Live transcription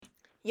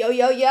Yo,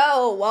 yo,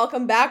 yo,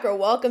 welcome back or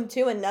welcome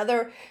to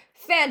another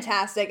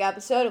fantastic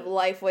episode of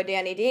Life with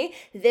Danny D.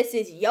 This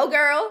is yo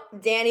girl,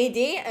 Danny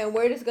D, and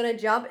we're just gonna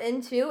jump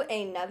into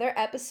another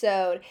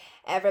episode.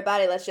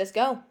 Everybody, let's just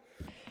go.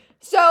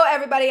 So,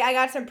 everybody, I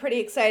got some pretty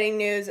exciting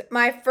news.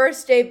 My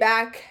first day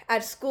back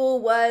at school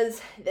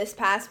was this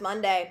past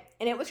Monday,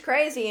 and it was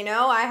crazy,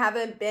 I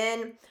haven't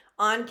been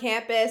on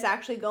campus,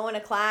 actually going to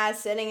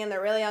class, sitting in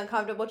the really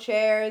uncomfortable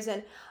chairs,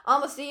 in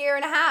almost a year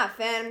and a half,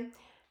 and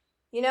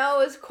it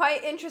was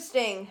quite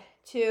interesting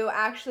to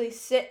actually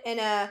sit in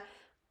a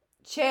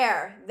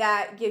chair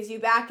that gives you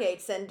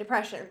backaches and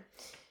depression.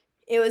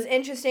 It was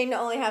interesting to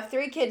only have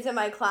 3 kids in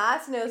my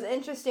class, and it was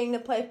interesting to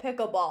play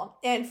pickleball.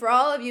 And for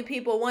all of you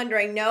people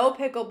wondering, no,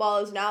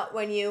 pickleball is not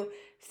when you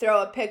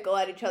throw a pickle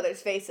at each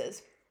other's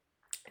faces,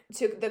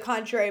 to the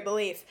contrary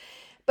belief.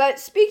 But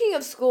speaking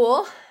of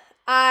school,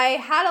 I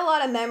had a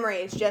lot of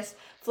memories just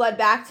flood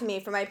back to me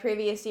from my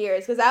previous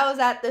years, because I was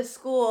at this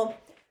school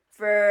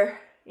for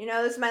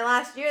this is my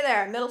last year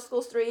there. Middle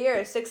school's 3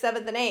 years, 6th,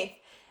 7th, and 8th.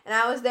 And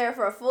I was there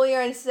for a full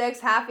year in 6th,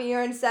 half a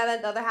year in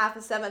 7th, other half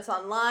of 7th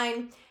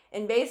online,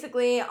 and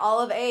basically all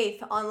of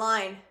 8th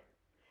online.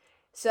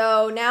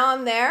 So now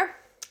I'm there,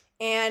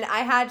 and I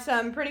had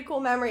some pretty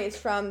cool memories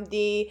from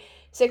the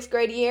 6th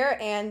grade year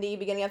and the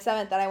beginning of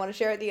 7th that I want to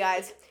share with you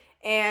guys.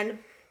 And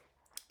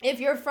if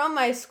you're from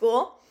my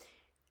school,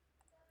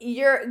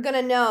 you're going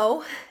to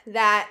know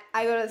that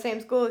I go to the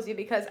same school as you,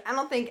 because I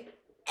don't think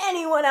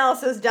anyone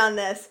else has done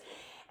this.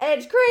 And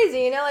it's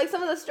crazy, like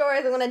some of the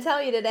stories I'm going to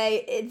tell you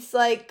today, it's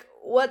like,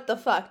 what the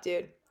fuck,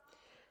 dude?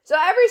 So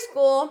every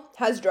school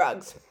has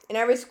drugs, and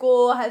every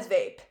school has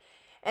vape,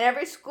 and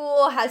every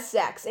school has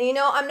sex. And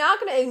I'm not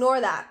going to ignore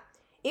that.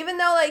 Even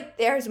though,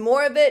 there's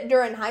more of it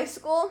during high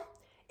school,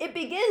 it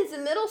begins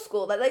in middle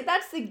school.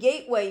 That's the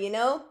gateway,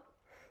 And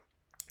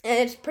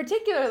it's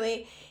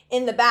particularly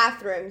in the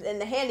bathrooms, in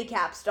the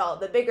handicap stall,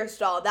 the bigger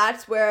stall.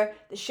 That's where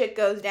the shit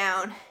goes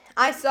down.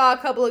 I saw a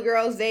couple of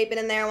girls vaping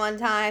in there one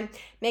time,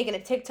 making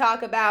a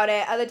TikTok about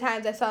it. Other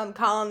times I saw them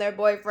calling their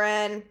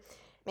boyfriend,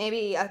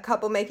 maybe a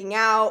couple making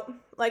out.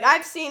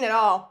 I've seen it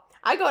all.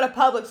 I go to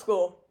public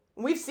school.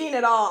 We've seen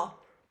it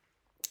all.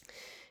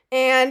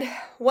 And,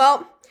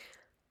 well,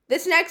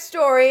 this next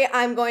story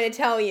I'm going to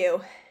tell you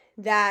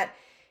that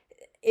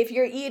if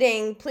you're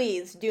eating,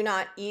 please do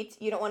not eat.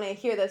 You don't want to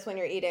hear this when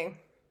you're eating.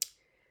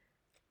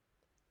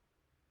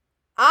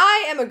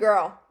 I am a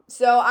girl,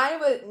 so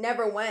I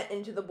never went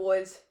into the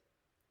boys'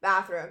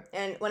 bathroom.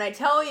 And when I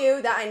tell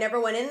you that I never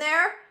went in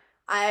there,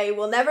 I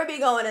will never be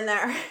going in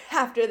there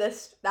after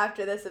this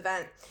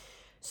event.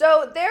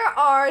 So there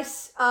are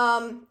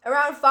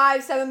around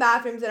 5-7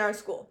 bathrooms in our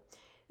school.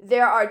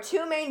 There are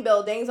 2 main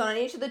buildings. On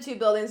each of the 2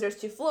 buildings, there's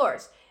 2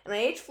 floors. And on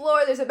each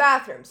floor, there's a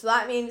bathroom. So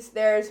that means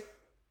there's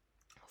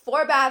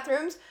 4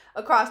 bathrooms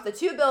across the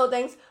 2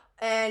 buildings,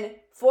 and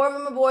 4 of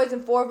them are boys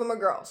and 4 of them are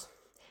girls.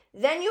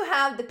 Then you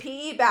have the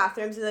PE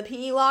bathrooms and the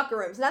PE locker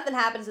rooms. Nothing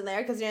happens in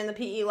there because you're in the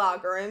PE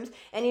locker rooms.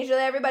 And usually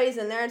everybody's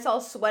in there. It's all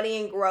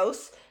sweaty and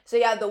gross. So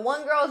you have the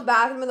one girl's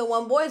bathroom and the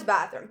one boy's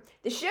bathroom.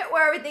 The shit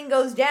where everything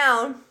goes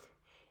down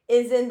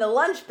is in the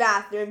lunch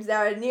bathrooms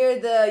that are near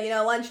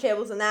the, lunch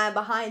tables and that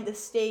behind the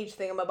stage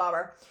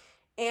thingamabobber.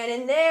 And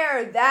in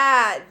there,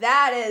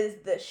 that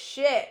is the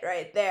shit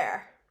right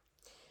there.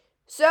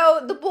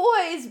 So the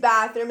boys'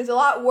 bathroom is a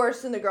lot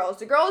worse than the girls.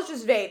 The girls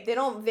just vape. They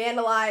don't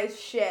vandalize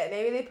shit.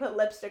 Maybe they put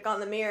lipstick on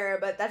the mirror,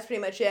 but that's pretty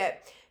much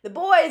it. The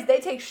boys, they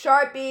take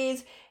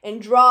Sharpies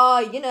and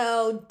draw,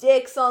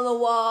 dicks on the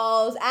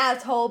walls,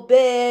 asshole,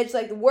 bitch,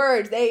 the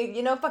words. They,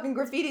 fucking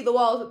graffiti the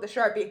walls with the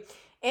Sharpie.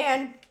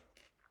 And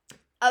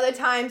other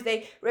times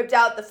they ripped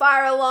out the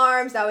fire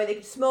alarms. That way they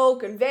could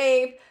smoke and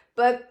vape.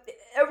 But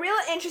a real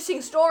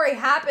interesting story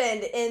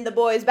happened in the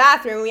boys'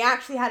 bathroom. We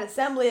actually had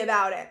assembly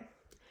about it.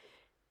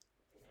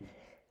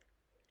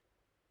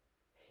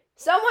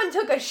 Someone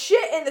took a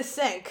shit in the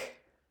sink.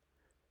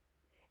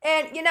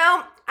 And,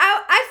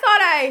 I thought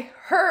I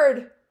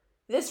heard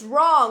this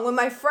wrong when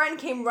my friend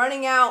came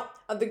running out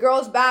of the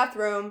girls'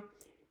 bathroom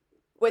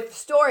with a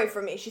story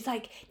for me. She's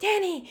like,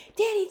 Danny,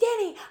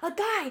 a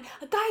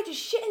guy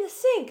just shit in the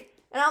sink.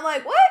 And I'm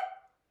like, what?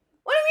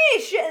 What do you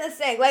mean shit in the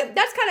sink?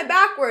 That's kind of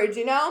backwards,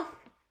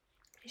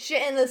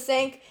 Shit in the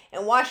sink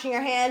and washing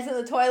your hands in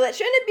the toilet.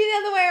 Shouldn't it be the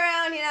other way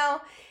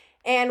around,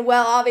 And,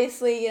 well,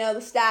 obviously,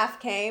 the staff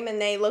came and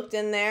they looked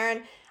in there,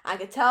 and I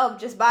could tell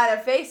just by their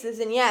faces,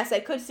 and yes, I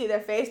could see their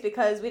face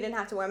because we didn't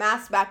have to wear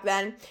masks back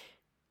then,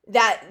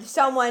 that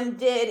someone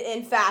did,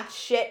 in fact,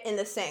 shit in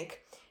the sink.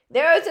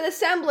 There was an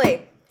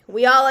assembly.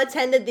 We all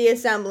attended the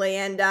assembly,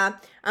 and I'm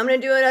going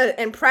to do an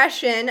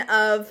impression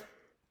of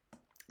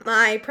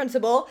my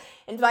principal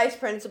and vice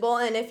principal,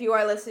 and if you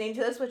are listening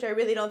to this, which I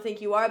really don't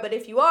think you are, but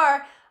if you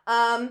are,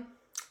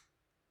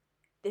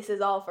 this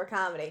is all for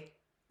comedy.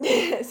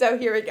 So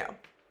here we go.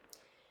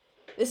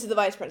 This is the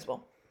vice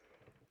principal.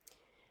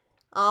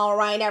 All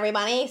right,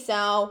 everybody.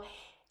 So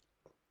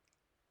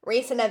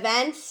recent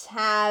events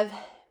have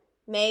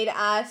made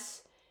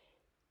us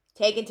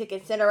take into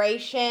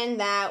consideration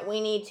that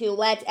we need to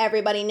let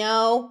everybody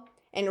know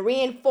and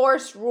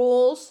reinforce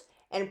rules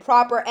and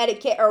proper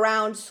etiquette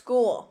around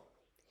school.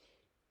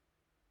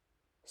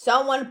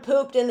 Someone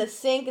pooped in the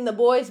sink in the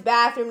boys'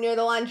 bathroom near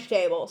the lunch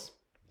tables.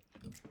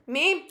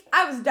 Me,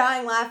 I was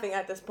dying laughing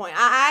at this point.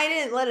 I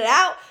didn't let it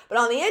out, but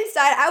on the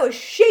inside, I was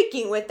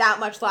shaking with that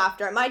much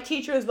laughter. My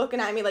teacher was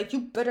looking at me like, you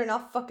better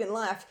not fucking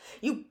laugh.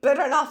 You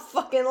better not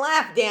fucking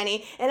laugh,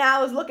 Danny. And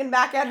I was looking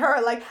back at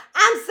her like,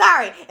 I'm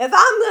sorry. If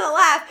I'm gonna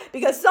laugh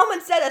because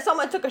someone said that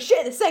someone took a shit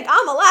in the sink,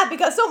 I'm gonna laugh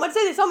because someone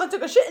said that someone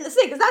took a shit in the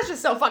sink, because that's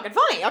just so fucking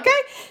funny, okay?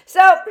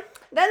 So,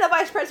 then the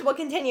vice principal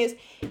continues,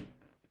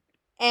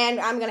 and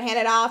I'm gonna hand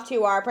it off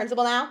to our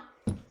principal now.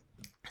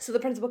 So the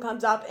principal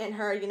comes up in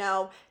her,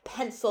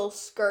 pencil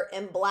skirt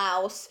and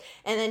blouse.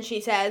 And then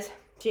she says,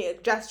 she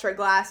adjusts her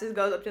glasses,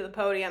 goes up to the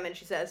podium, and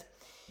she says,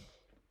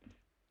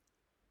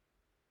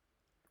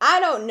 I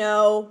don't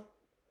know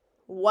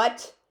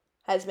what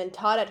has been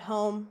taught at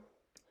home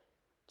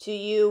to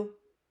you,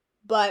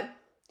 but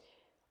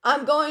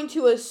I'm going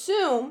to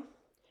assume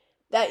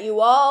that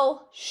you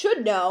all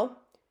should know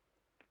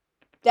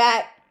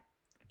that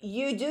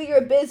you do your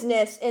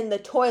business in the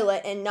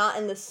toilet and not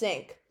in the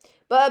sink.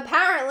 But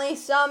apparently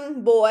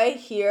some boy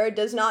here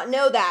does not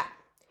know that.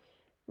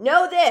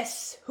 Know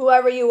this,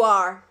 whoever you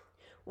are.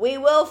 We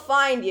will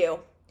find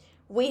you.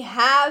 We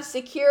have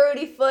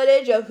security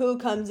footage of who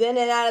comes in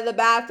and out of the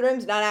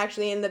bathrooms, not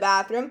actually in the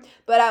bathroom,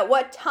 but at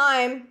what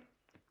time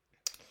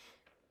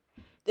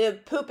the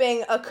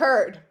pooping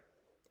occurred.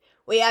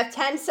 We have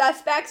 10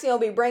 suspects and you'll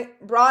be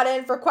brought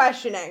in for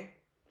questioning.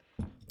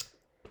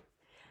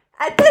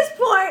 At this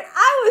point,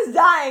 I was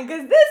dying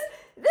because this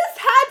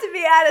had to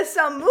be out of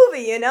some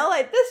movie,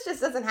 Like, this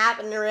just doesn't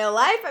happen in real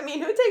life. I mean,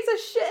 who takes a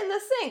shit in the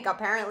sink?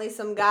 Apparently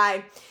some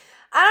guy.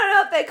 I don't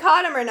know if they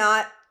caught him or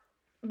not,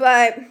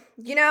 but,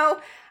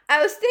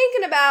 I was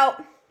thinking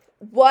about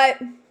what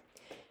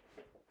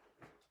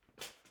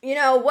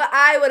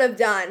I would have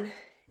done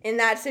in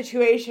that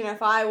situation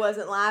if I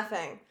wasn't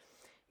laughing,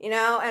 and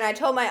I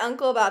told my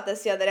uncle about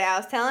this the other day. I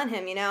was telling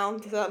him,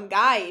 some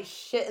guy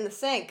shit in the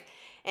sink,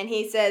 and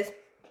he says,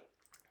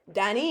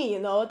 Danny, you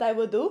know what I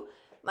would do?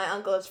 My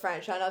uncle is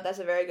French. I don't know if that's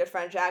a very good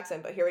French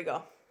accent, but here we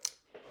go.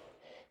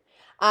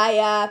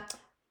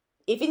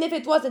 Even if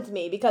it wasn't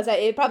me, because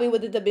it probably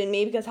wouldn't have been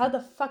me, because how the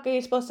fuck are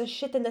you supposed to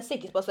shit in the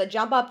sink? You're supposed to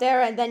jump up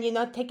there and then,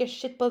 take a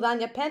shit, pull down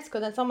your pants, because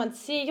then someone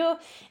see you.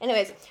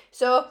 Anyways,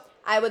 so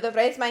I would have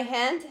raised my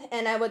hand,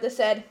 and I would have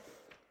said,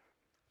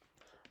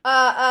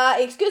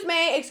 excuse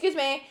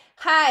me.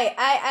 Hi,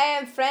 I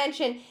am French,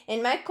 and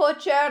in my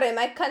culture, in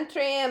my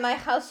country, in my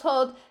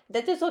household,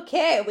 that is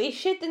okay. We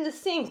shit in the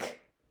sink.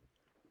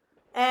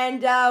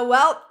 And,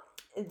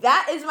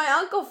 that is my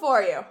uncle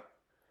for you.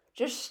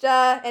 Just,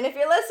 and if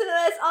you're listening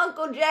to this,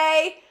 Uncle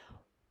Jay,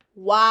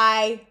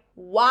 why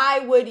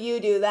would you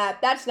do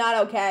that? That's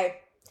not okay.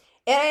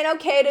 It ain't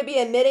okay to be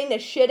admitting to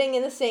shitting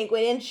in the sink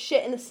when you didn't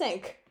shit in the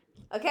sink.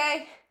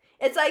 Okay?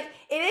 It's like,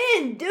 if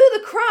you didn't do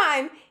the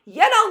crime,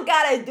 you don't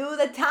gotta do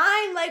the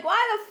time. Like,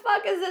 why the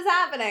fuck is this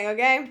happening,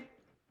 okay?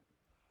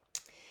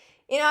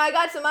 I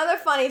got some other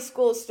funny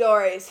school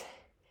stories.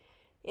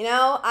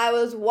 I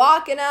was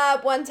walking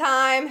up one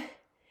time,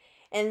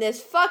 and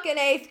this fucking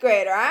 8th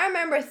grader, I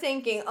remember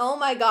thinking, oh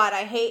my God,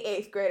 I hate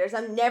 8th graders.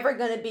 I'm never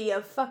gonna be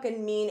a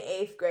fucking mean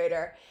 8th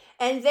grader.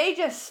 And they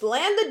just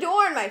slammed the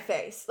door in my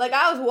face. Like,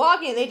 I was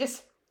walking, and they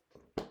just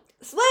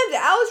slammed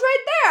it. I was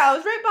right there. I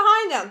was right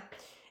behind them.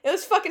 It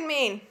was fucking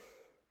mean.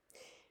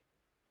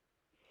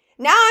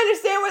 Now I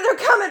understand where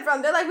they're coming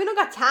from. They're like, we don't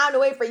got time to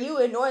wait for you,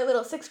 annoying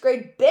little 6th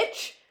grade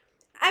bitch.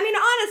 I mean,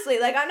 honestly,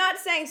 like, I'm not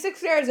saying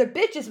 6th graders are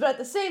bitches, but at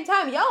the same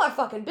time, y'all are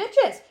fucking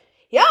bitches.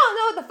 Y'all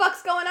know what the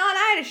fuck's going on.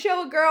 I had to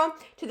show a girl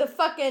to the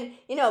fucking,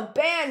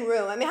 band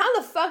room. I mean, how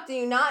the fuck do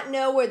you not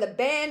know where the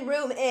band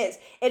room is?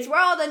 It's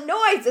where all the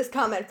noise is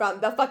coming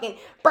from. The fucking you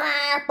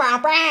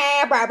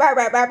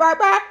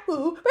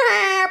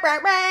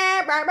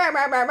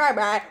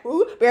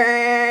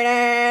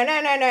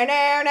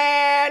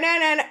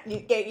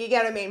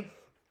get what I mean?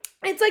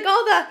 It's like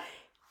all the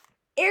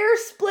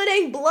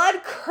air-splitting,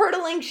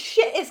 blood-curdling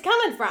shit is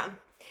coming from.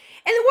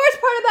 And the worst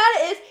part about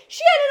it is,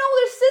 she had an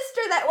older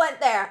sister that went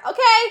there,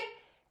 okay?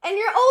 And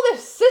your older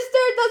sister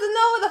doesn't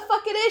know what the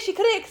fuck it is. She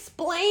couldn't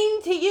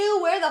explain to you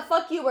where the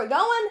fuck you were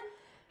going.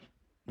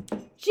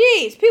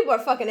 Jeez, people are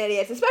fucking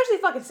idiots, especially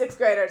fucking 6th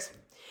graders.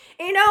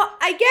 And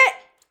I get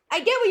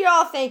what you're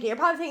all thinking. You're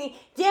probably thinking,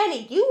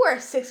 Danny, you were a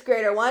 6th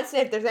grader once,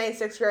 and if there's any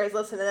 6th graders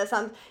listening to this,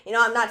 I'm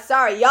not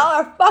sorry. Y'all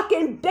are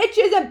fucking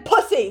bitches and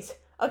pussies,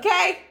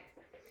 okay?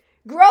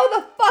 Grow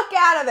the fuck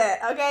out of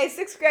it, okay?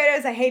 6th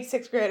graders, I hate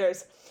 6th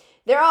graders.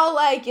 They're all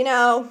like, being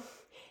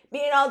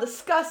all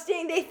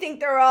disgusting. They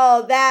think they're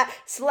all that,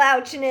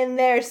 slouching in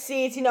their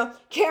seats,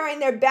 carrying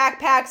their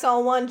backpacks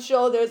on one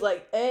shoulder. It's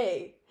like,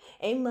 hey,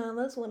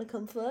 mamas, want to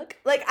come fuck?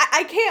 Like,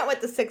 I can't with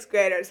the 6th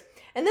graders.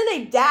 And then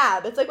they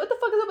dab. It's like, what the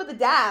fuck is up with the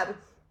dab?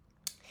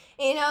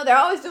 They're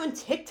always doing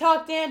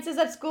TikTok dances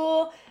at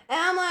school. And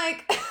I'm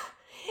like,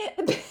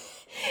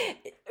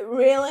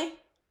 really?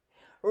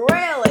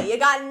 Really? You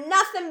got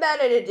nothing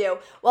better to do.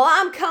 Well,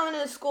 I'm coming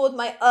to school with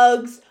my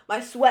Uggs, my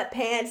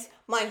sweatpants,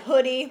 my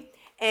hoodie,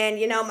 and,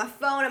 my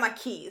phone and my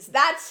keys.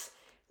 That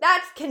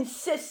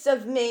consists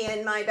of me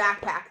and my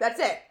backpack. That's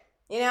it.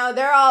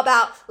 They're all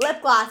about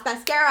lip gloss,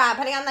 mascara,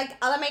 putting on,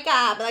 other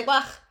makeup.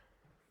 Well,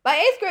 by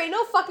 8th grade,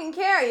 no fucking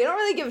care. You don't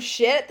really give a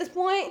shit at this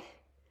point.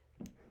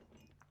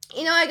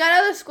 I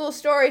got other school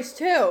stories,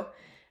 too.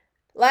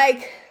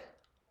 I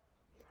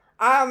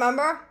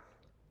remember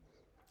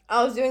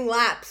I was doing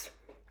laps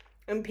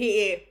in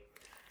PE,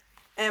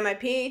 and my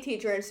PE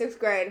teacher in 6th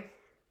grade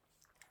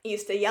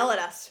used to yell at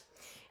us,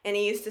 and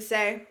he used to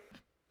say,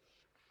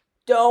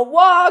 don't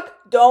walk,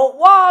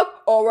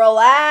 or we'll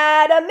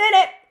add a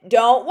minute.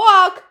 Don't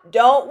walk,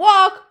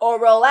 or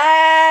we'll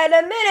add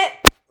a minute.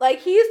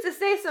 He used to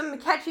say some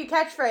catchy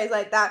catchphrase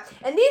like that,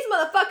 and these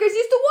motherfuckers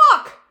used to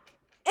walk.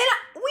 And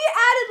we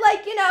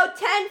added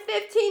 10,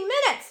 15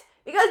 minutes,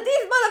 because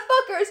these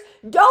motherfuckers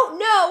don't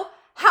know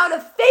how to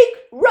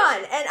fake run.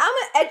 And I'm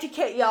going to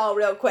educate y'all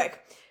real quick.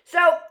 So,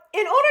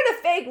 in order to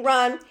fake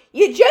run,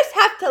 you just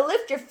have to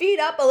lift your feet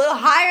up a little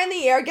higher in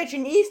the air, get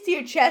your knees to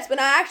your chest, but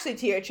not actually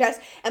to your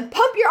chest, and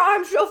pump your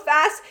arms real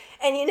fast,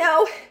 and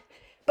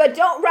but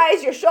don't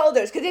rise your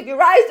shoulders, because if you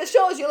rise the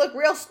shoulders, you look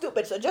real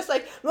stupid. So just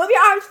move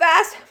your arms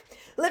fast,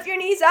 lift your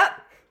knees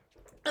up,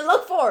 and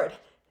look forward.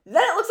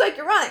 Then it looks like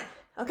you're running,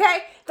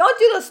 okay? Don't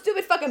do those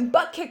stupid fucking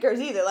butt kickers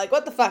either.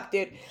 What the fuck,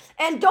 dude?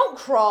 And don't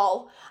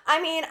crawl.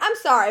 I'm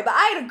sorry, but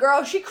I had a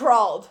girl, she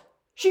crawled.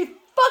 She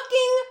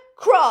fucking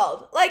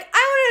crawled. I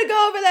wanted to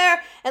go over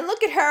there and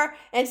look at her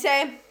and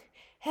say,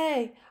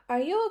 hey, are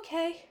you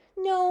okay?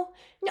 No.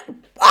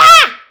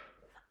 Ah!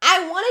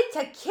 I wanted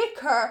to kick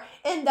her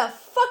in the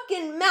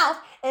fucking mouth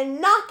and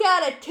knock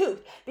out a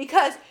tooth,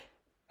 because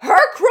her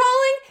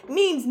crawling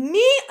means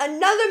me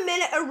another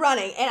minute of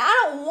running, and I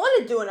don't want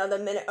to do another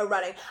minute of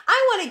running.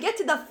 I want to get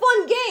to the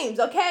fun games,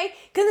 okay?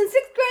 Because in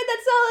 6th grade,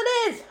 that's all it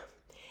is.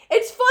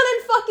 It's fun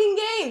and fucking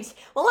games.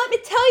 Well, let me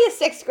tell you,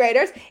 6th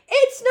graders,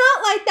 it's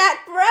not like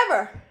that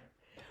forever.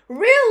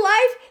 Real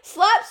life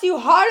slaps you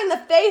hard in the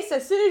face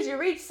as soon as you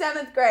reach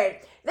 7th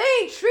grade. They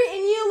ain't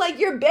treating you like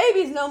you're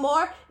babies no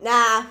more.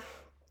 Nah.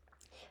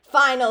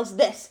 Finals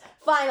this,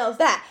 finals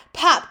that,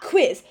 pop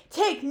quiz,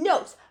 take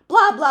notes,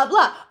 blah, blah,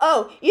 blah.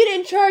 Oh, you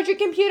didn't charge your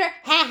computer?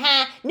 Ha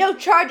ha, no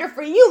charger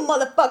for you,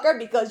 motherfucker,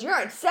 because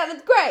you're in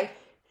 7th grade.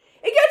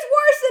 It gets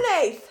worse in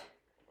 8th.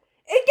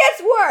 It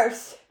gets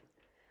worse.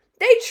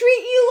 They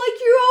treat you like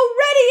you're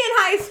already in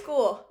high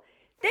school.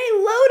 They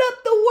load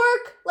up the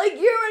work like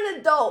you're an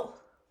adult.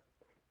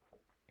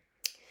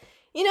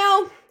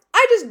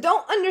 I just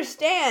don't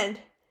understand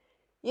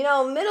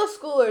middle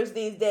schoolers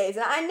these days.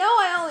 And I know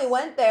I only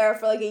went there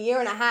for a year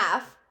and a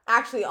half,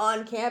 actually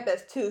on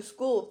campus to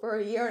school for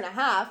a year and a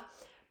half.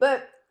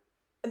 But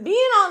being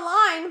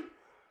online,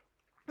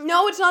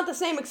 no, it's not the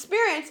same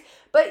experience,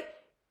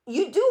 but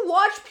you do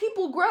watch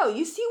people grow.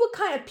 You see what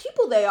kind of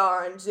people they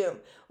are on Zoom.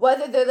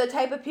 Whether they're the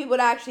type of people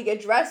to actually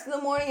get dressed in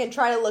the morning and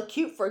try to look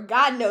cute for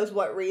God knows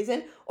what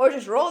reason, or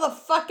just roll the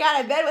fuck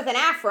out of bed with an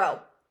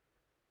afro.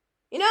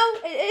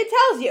 It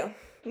tells you.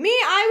 Me,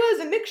 I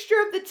was a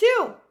mixture of the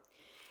two.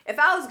 If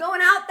I was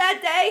going out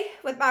that day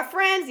with my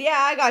friends, yeah,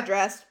 I got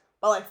dressed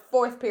by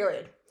 4th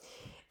period.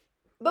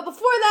 But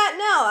before that,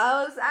 no,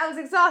 I was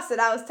exhausted.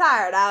 I was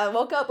tired. I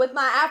woke up with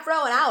my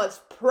afro and I was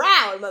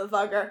proud,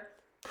 motherfucker.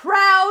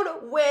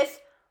 Proud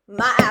with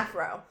my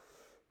afro.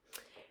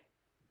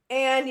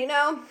 And,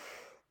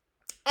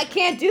 I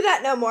can't do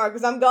that no more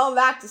because I'm going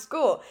back to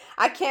school.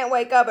 I can't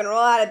wake up and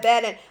roll out of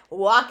bed and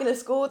walk into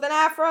school with an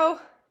afro.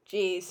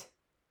 Jeez.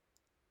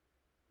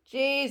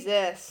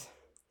 Jesus.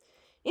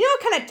 You know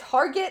what kind of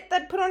target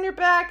that put on your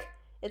back?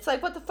 It's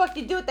what the fuck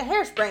do you do with the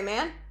hairspray,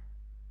 man?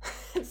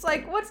 It's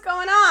what's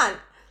going on?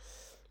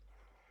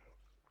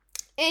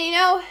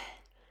 And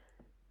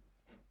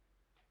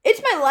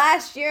it's my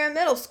last year in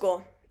middle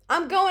school.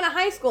 I'm going to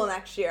high school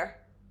next year.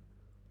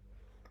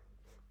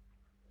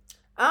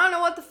 I don't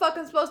know what the fuck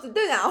I'm supposed to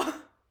do now.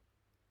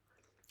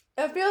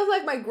 It feels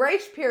like my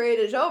grace period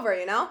is over,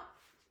 It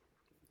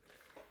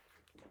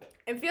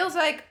feels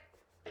like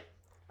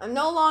I'm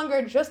no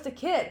longer just a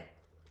kid.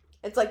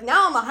 It's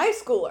now I'm a high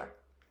schooler.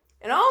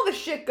 And all the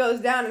shit goes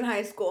down in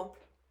high school.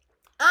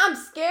 I'm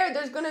scared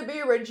there's going to be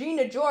a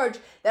Regina George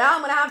that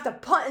I'm going to have to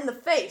punt in the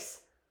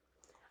face.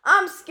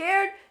 I'm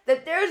scared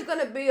that there's going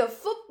to be a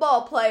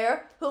football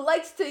player who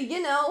likes to,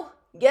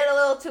 get a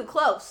little too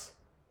close.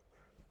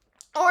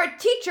 Or a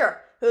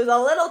teacher who's a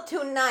little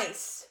too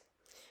nice.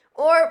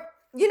 Or,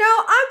 I'm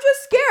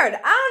just scared.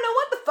 I don't know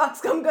what the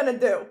fuck's I'm going to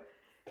do.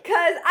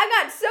 Because I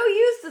got so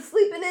used to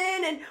sleeping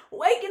in and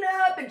waking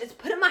up and just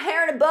putting my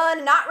hair in a bun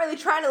and not really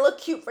trying to look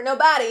cute for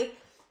nobody.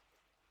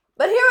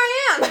 But here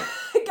I am,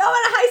 going to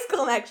high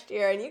school next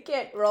year, and you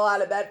can't roll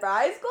out of bed for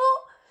high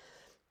school.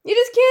 You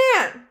just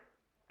can't.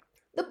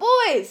 The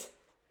boys,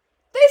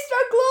 they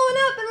start glowing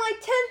up in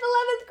 10th,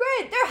 11th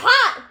grade. They're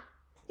hot.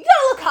 You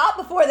gotta look hot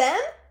before then.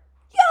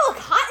 You gotta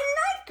look hot in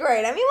 9th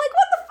grade.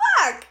 What the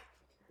fuck?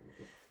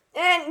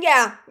 And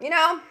yeah,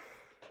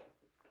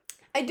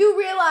 I do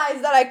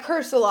realize that I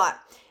curse a lot.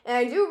 And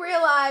I do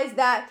realize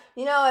that,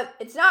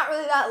 it's not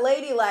really that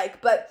ladylike.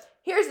 But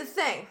here's the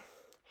thing.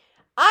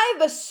 I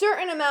have a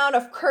certain amount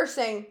of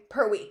cursing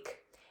per week.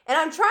 And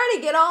I'm trying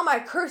to get all my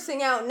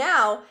cursing out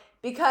now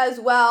because,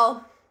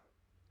 well,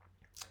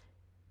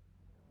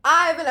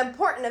 I have an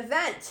important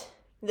event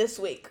this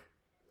week.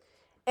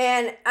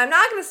 And I'm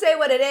not going to say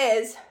what it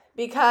is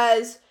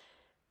because,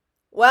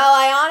 well,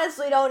 I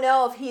honestly don't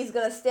know if he's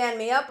going to stand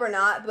me up or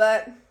not,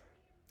 but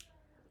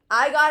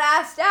I got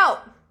asked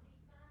out.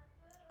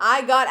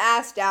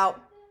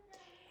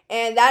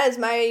 And that is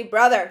my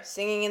brother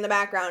singing in the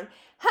background.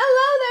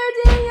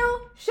 Hello there, Daniel.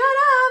 Shut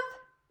up.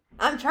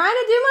 I'm trying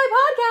to do my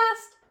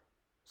podcast.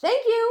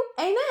 Thank you.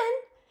 Amen.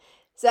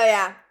 So,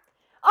 yeah.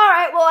 All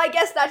right, well, I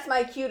guess that's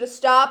my cue to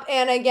stop.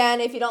 And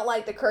again, if you don't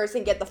like the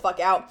cursing, get the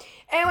fuck out.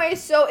 Anyway,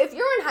 so if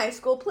you're in high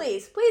school,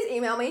 please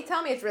email me.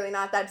 Tell me it's really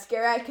not that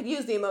scary. I could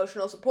use the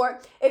emotional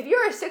support. If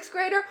you're a 6th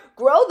grader,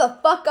 grow the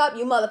fuck up,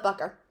 you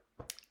motherfucker.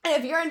 And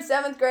if you're in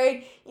 7th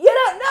grade, you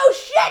don't know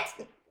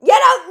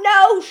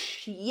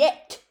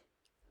shit.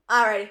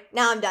 Alrighty,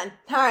 now I'm done.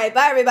 All right,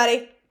 bye,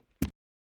 everybody.